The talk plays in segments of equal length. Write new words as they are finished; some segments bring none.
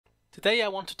Today I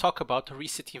want to talk about a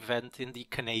recent event in the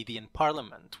Canadian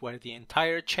Parliament where the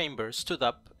entire chamber stood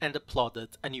up and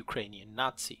applauded an Ukrainian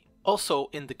Nazi. Also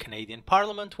in the Canadian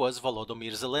Parliament was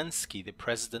Volodymyr Zelensky, the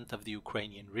president of the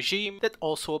Ukrainian regime, that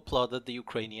also applauded the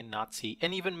Ukrainian Nazi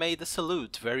and even made a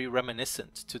salute very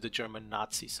reminiscent to the German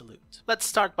Nazi salute. Let's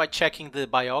start by checking the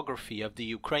biography of the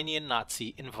Ukrainian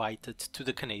Nazi invited to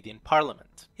the Canadian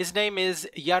Parliament. His name is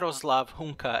Yaroslav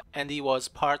Hunka and he was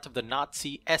part of the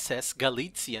Nazi SS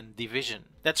Galician division.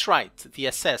 That's right, the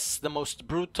SS, the most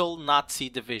brutal Nazi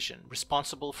division,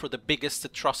 responsible for the biggest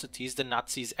atrocities the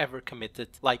Nazis ever committed,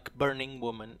 like burning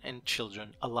women and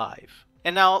children alive.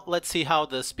 And now let's see how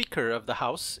the Speaker of the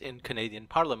House in Canadian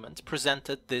Parliament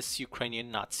presented this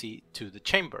Ukrainian Nazi to the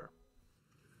chamber.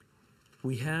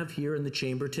 We have here in the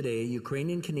chamber today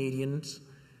Ukrainian Canadian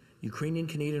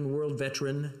world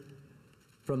veteran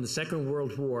from the Second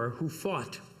World War who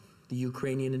fought the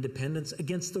Ukrainian independence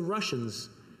against the Russians.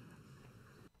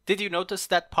 Did you notice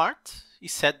that part? He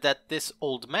said that this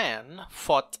old man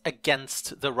fought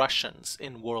against the Russians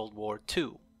in World War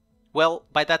II. Well,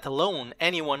 by that alone,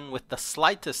 anyone with the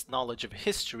slightest knowledge of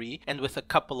history and with a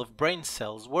couple of brain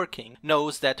cells working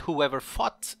knows that whoever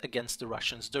fought against the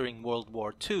Russians during World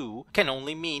War II can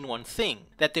only mean one thing,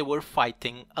 that they were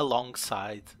fighting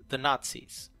alongside the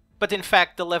Nazis. But in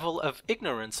fact, the level of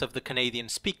ignorance of the Canadian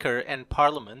Speaker and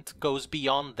Parliament goes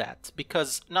beyond that,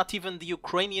 because not even the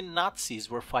Ukrainian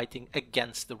Nazis were fighting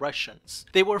against the Russians.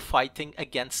 They were fighting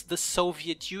against the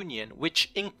Soviet Union, which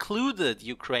included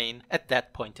Ukraine at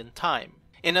that point in time.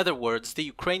 In other words, the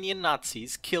Ukrainian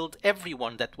Nazis killed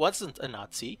everyone that wasn't a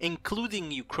Nazi, including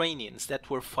Ukrainians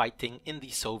that were fighting in the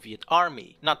Soviet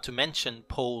army, not to mention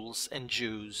Poles and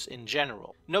Jews in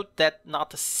general. Note that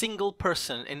not a single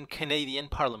person in Canadian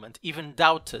Parliament even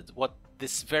doubted what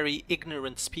this very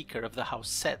ignorant Speaker of the House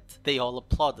said. They all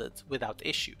applauded without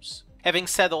issues. Having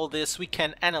said all this, we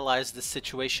can analyze the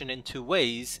situation in two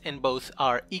ways, and both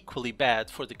are equally bad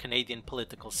for the Canadian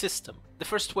political system. The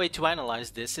first way to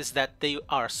analyze this is that they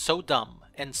are so dumb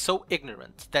and so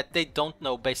ignorant that they don't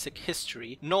know basic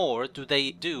history, nor do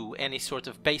they do any sort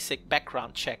of basic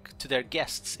background check to their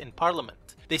guests in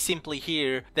Parliament. They simply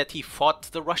hear that he fought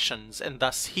the Russians and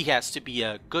thus he has to be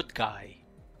a good guy.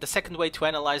 The second way to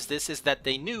analyze this is that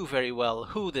they knew very well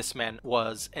who this man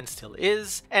was and still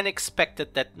is, and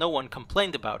expected that no one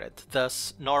complained about it,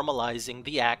 thus normalizing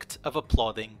the act of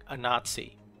applauding a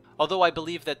Nazi. Although I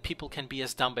believe that people can be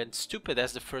as dumb and stupid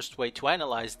as the first way to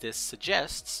analyze this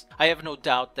suggests, I have no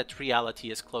doubt that reality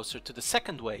is closer to the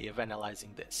second way of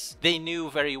analyzing this. They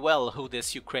knew very well who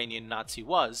this Ukrainian Nazi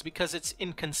was, because it's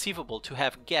inconceivable to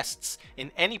have guests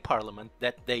in any parliament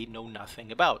that they know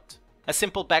nothing about. A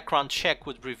simple background check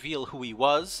would reveal who he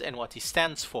was and what he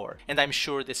stands for, and I'm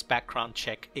sure this background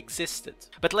check existed.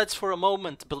 But let's for a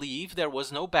moment believe there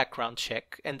was no background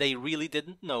check and they really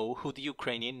didn't know who the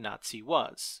Ukrainian Nazi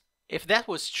was. If that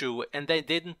was true and they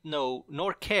didn't know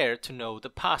nor care to know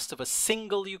the past of a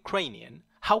single Ukrainian,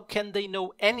 how can they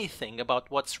know anything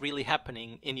about what's really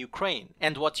happening in Ukraine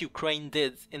and what Ukraine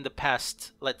did in the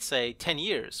past, let's say, 10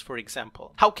 years, for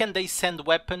example? How can they send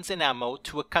weapons and ammo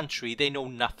to a country they know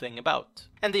nothing about?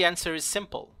 And the answer is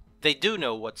simple. They do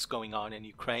know what's going on in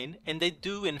Ukraine, and they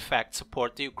do in fact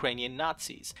support the Ukrainian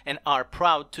Nazis, and are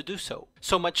proud to do so.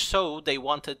 So much so, they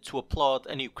wanted to applaud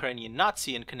an Ukrainian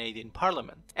Nazi in Canadian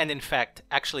Parliament, and in fact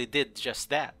actually did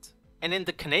just that. And in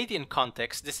the Canadian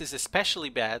context, this is especially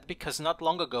bad because not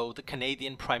long ago the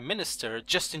Canadian Prime Minister,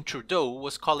 Justin Trudeau,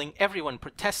 was calling everyone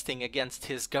protesting against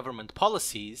his government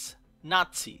policies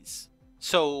Nazis.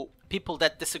 So, people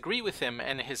that disagree with him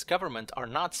and his government are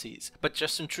Nazis, but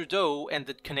Justin Trudeau and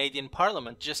the Canadian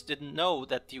Parliament just didn't know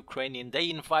that the Ukrainian they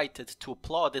invited to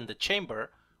applaud in the chamber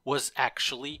was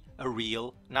actually a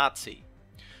real Nazi.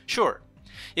 Sure,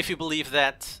 if you believe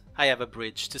that, I have a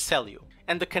bridge to sell you.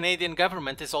 And the Canadian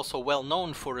government is also well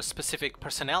known for a specific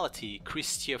personality,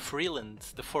 Chrystia Freeland,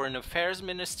 the Foreign Affairs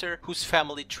Minister, whose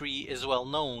family tree is well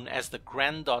known as the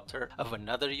granddaughter of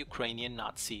another Ukrainian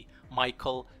Nazi,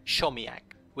 Michael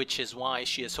Chomiak, which is why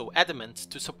she is so adamant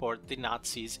to support the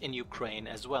Nazis in Ukraine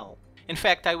as well. In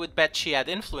fact, I would bet she had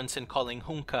influence in calling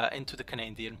Hunka into the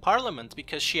Canadian Parliament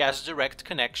because she has direct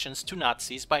connections to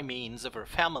Nazis by means of her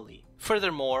family.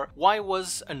 Furthermore, why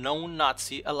was a known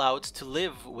Nazi allowed to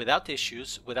live without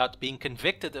issues, without being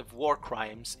convicted of war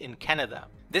crimes in Canada?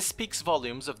 This speaks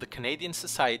volumes of the Canadian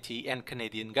society and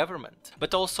Canadian government,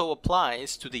 but also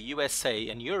applies to the USA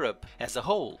and Europe as a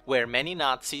whole, where many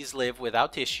Nazis live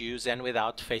without issues and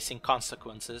without facing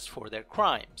consequences for their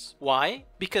crimes. Why?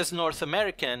 Because North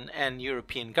American and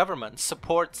European governments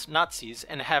support Nazis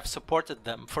and have supported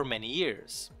them for many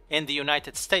years. In the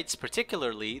United States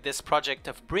particularly, this project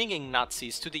of bringing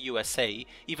Nazis to the USA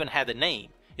even had a name.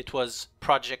 It was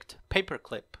Project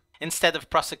Paperclip. Instead of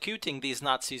prosecuting these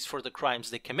Nazis for the crimes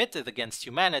they committed against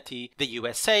humanity, the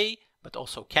USA, but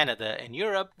also Canada and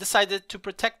Europe, decided to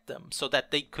protect them so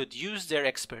that they could use their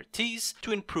expertise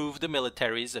to improve the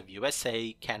militaries of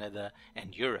USA, Canada,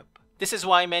 and Europe. This is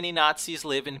why many Nazis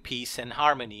live in peace and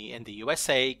harmony in the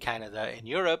USA, Canada, and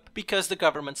Europe, because the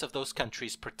governments of those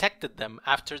countries protected them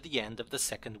after the end of the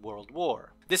Second World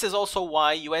War. This is also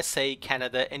why USA,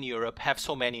 Canada, and Europe have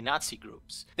so many Nazi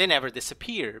groups. They never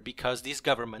disappear because these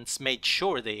governments made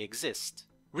sure they exist.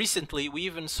 Recently, we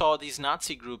even saw these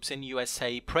Nazi groups in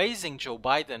USA praising Joe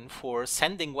Biden for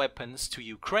sending weapons to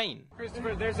Ukraine.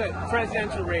 Christopher, there's a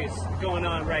presidential race going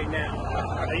on right now.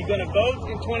 Are you going to vote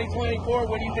in 2024?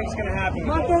 What do you think is going to happen?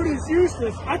 My vote is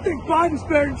useless. I think Biden's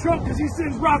better than Trump because he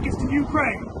sends rockets to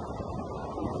Ukraine.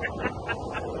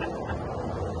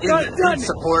 In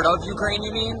support of Ukraine,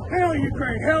 you mean? Hell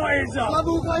Ukraine. Hell is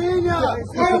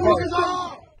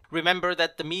Remember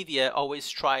that the media always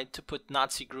tried to put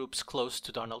Nazi groups close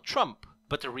to Donald Trump,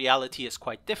 but the reality is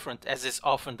quite different, as is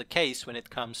often the case when it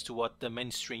comes to what the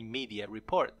mainstream media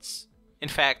reports. In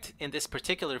fact, in this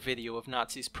particular video of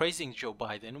Nazis praising Joe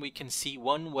Biden, we can see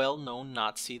one well-known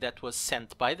Nazi that was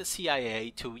sent by the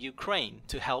CIA to Ukraine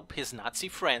to help his Nazi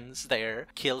friends there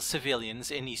kill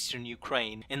civilians in eastern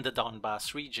Ukraine in the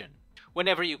Donbas region.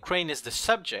 Whenever Ukraine is the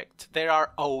subject, there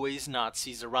are always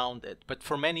Nazis around it, but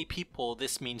for many people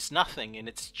this means nothing and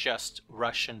it's just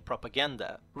Russian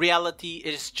propaganda. Reality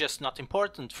is just not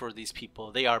important for these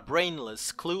people. They are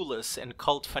brainless, clueless, and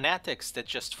cult fanatics that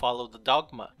just follow the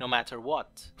dogma, no matter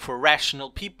what. For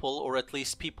rational people, or at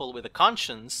least people with a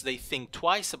conscience, they think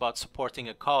twice about supporting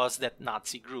a cause that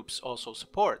Nazi groups also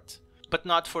support. But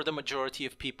not for the majority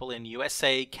of people in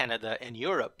USA, Canada, and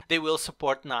Europe. They will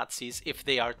support Nazis if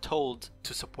they are told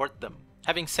to support them.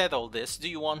 Having said all this, do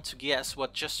you want to guess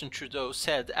what Justin Trudeau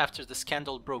said after the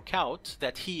scandal broke out,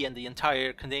 that he and the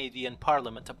entire Canadian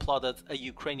Parliament applauded a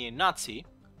Ukrainian Nazi?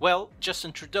 Well,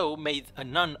 Justin Trudeau made a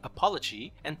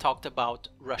non-apology and talked about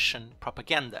Russian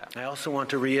propaganda. I also want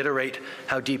to reiterate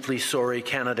how deeply sorry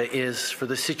Canada is for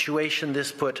the situation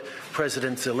this put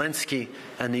President Zelensky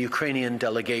and the Ukrainian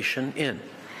delegation in.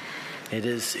 It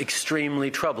is extremely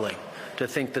troubling to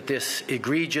think that this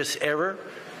egregious error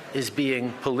is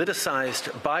being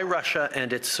politicized by Russia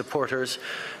and its supporters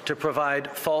to provide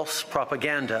false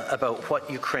propaganda about what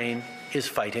Ukraine is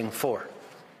fighting for.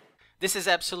 This is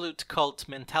absolute cult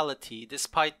mentality.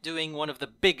 Despite doing one of the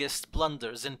biggest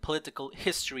blunders in political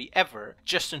history ever,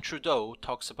 Justin Trudeau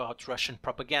talks about Russian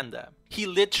propaganda. He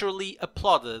literally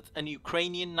applauded an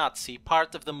Ukrainian Nazi,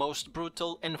 part of the most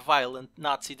brutal and violent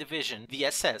Nazi division, the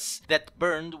SS, that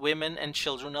burned women and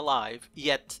children alive,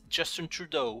 yet Justin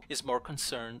Trudeau is more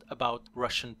concerned about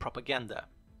Russian propaganda.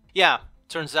 Yeah.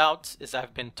 Turns out, as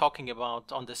I've been talking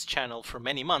about on this channel for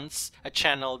many months, a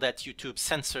channel that YouTube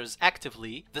censors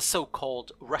actively, the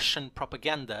so-called Russian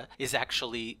propaganda is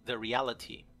actually the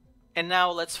reality. And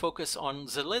now let's focus on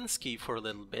Zelensky for a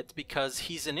little bit, because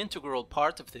he's an integral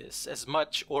part of this, as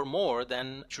much or more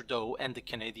than Trudeau and the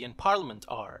Canadian Parliament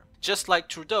are. Just like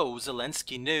Trudeau,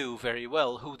 Zelensky knew very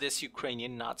well who this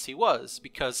Ukrainian Nazi was,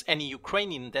 because any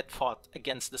Ukrainian that fought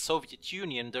against the Soviet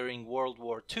Union during World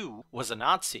War II was a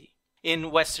Nazi.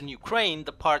 In Western Ukraine,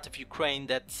 the part of Ukraine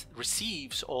that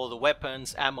receives all the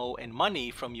weapons, ammo, and money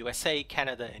from USA,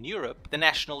 Canada, and Europe, the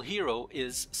national hero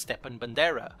is Stepan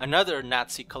Bandera, another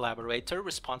Nazi collaborator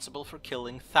responsible for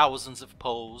killing thousands of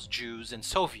Poles, Jews, and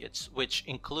Soviets, which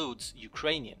includes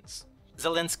Ukrainians.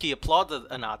 Zelensky applauded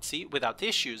a Nazi without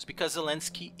issues because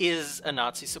Zelensky is a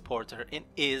Nazi supporter and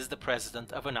is the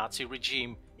president of a Nazi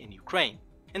regime in Ukraine.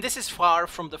 And this is far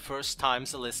from the first time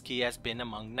Zelensky has been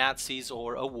among Nazis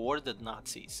or awarded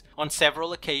Nazis. On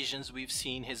several occasions we've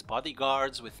seen his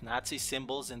bodyguards with Nazi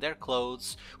symbols in their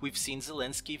clothes, we've seen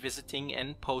Zelensky visiting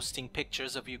and posting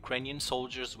pictures of Ukrainian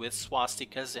soldiers with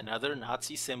swastikas and other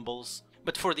Nazi symbols.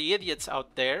 But for the idiots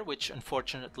out there, which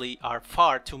unfortunately are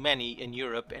far too many in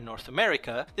Europe and North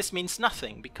America, this means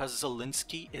nothing because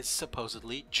Zelensky is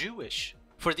supposedly Jewish.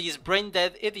 For these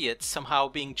brain-dead idiots, somehow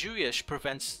being Jewish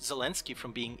prevents Zelensky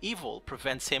from being evil,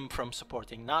 prevents him from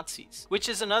supporting Nazis. Which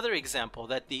is another example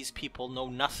that these people know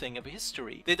nothing of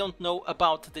history. They don't know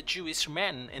about the Jewish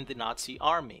men in the Nazi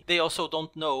army. They also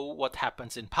don't know what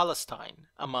happens in Palestine,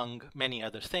 among many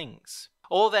other things.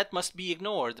 All that must be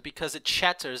ignored because it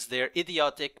shatters their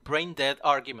idiotic, brain-dead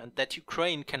argument that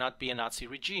Ukraine cannot be a Nazi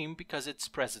regime because its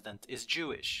president is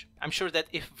Jewish. I'm sure that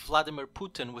if Vladimir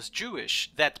Putin was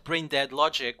Jewish, that brain-dead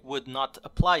logic would not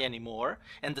apply anymore,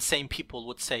 and the same people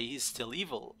would say he's still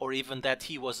evil, or even that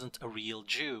he wasn't a real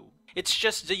Jew. It's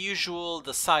just the usual,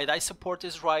 the side I support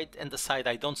is right and the side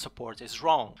I don't support is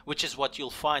wrong, which is what you'll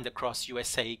find across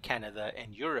USA, Canada,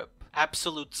 and Europe.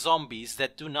 Absolute zombies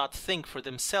that do not think for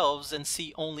themselves and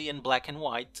see only in black and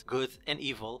white, good and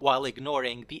evil, while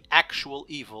ignoring the actual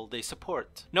evil they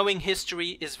support. Knowing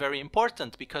history is very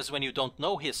important because when you don't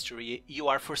know history, you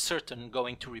are for certain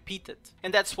going to repeat it.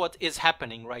 And that's what is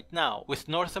happening right now. With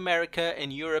North America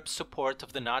and Europe's support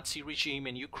of the Nazi regime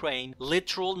in Ukraine,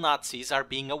 literal Nazis are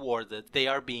being awarded, they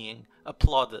are being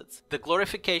applauded. The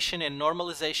glorification and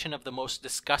normalization of the most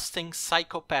disgusting,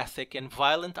 psychopathic and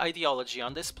violent ideology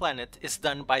on this planet is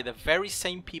done by the very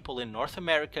same people in North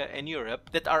America and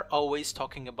Europe that are always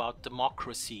talking about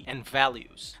democracy and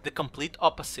values, the complete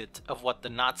opposite of what the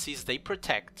Nazis they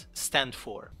protect stand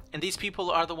for. And these people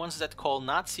are the ones that call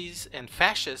Nazis and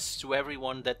fascists to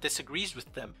everyone that disagrees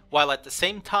with them, while at the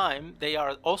same time they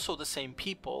are also the same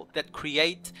people that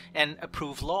create and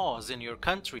approve laws in your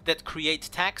country, that create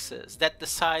taxes, that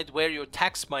decide where your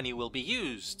tax money will be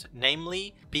used,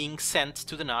 namely being sent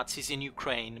to the Nazis in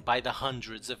Ukraine by the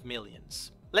hundreds of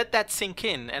millions. Let that sink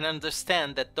in and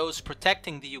understand that those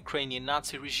protecting the Ukrainian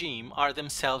Nazi regime are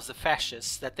themselves the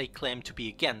fascists that they claim to be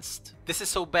against. This is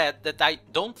so bad that I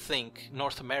don't think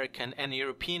North American and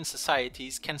European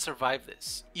societies can survive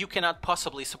this. You cannot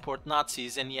possibly support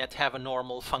Nazis and yet have a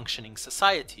normal functioning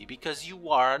society because you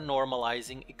are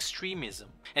normalizing extremism.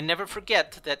 And never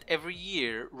forget that every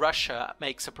year Russia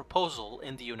makes a proposal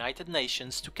in the United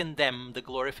Nations to condemn the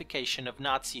glorification of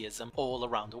Nazism all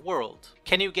around the world.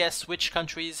 Can you guess which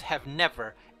countries have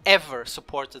never ever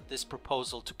supported this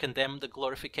proposal to condemn the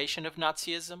glorification of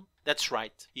Nazism? That's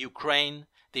right, Ukraine,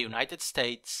 the United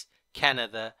States,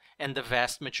 Canada, and the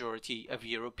vast majority of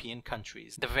European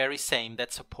countries, the very same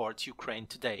that support Ukraine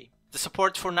today. The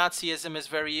support for Nazism is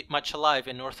very much alive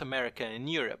in North America and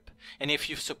Europe, and if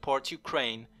you support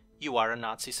Ukraine, you are a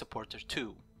Nazi supporter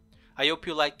too. I hope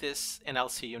you like this, and I'll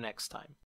see you next time.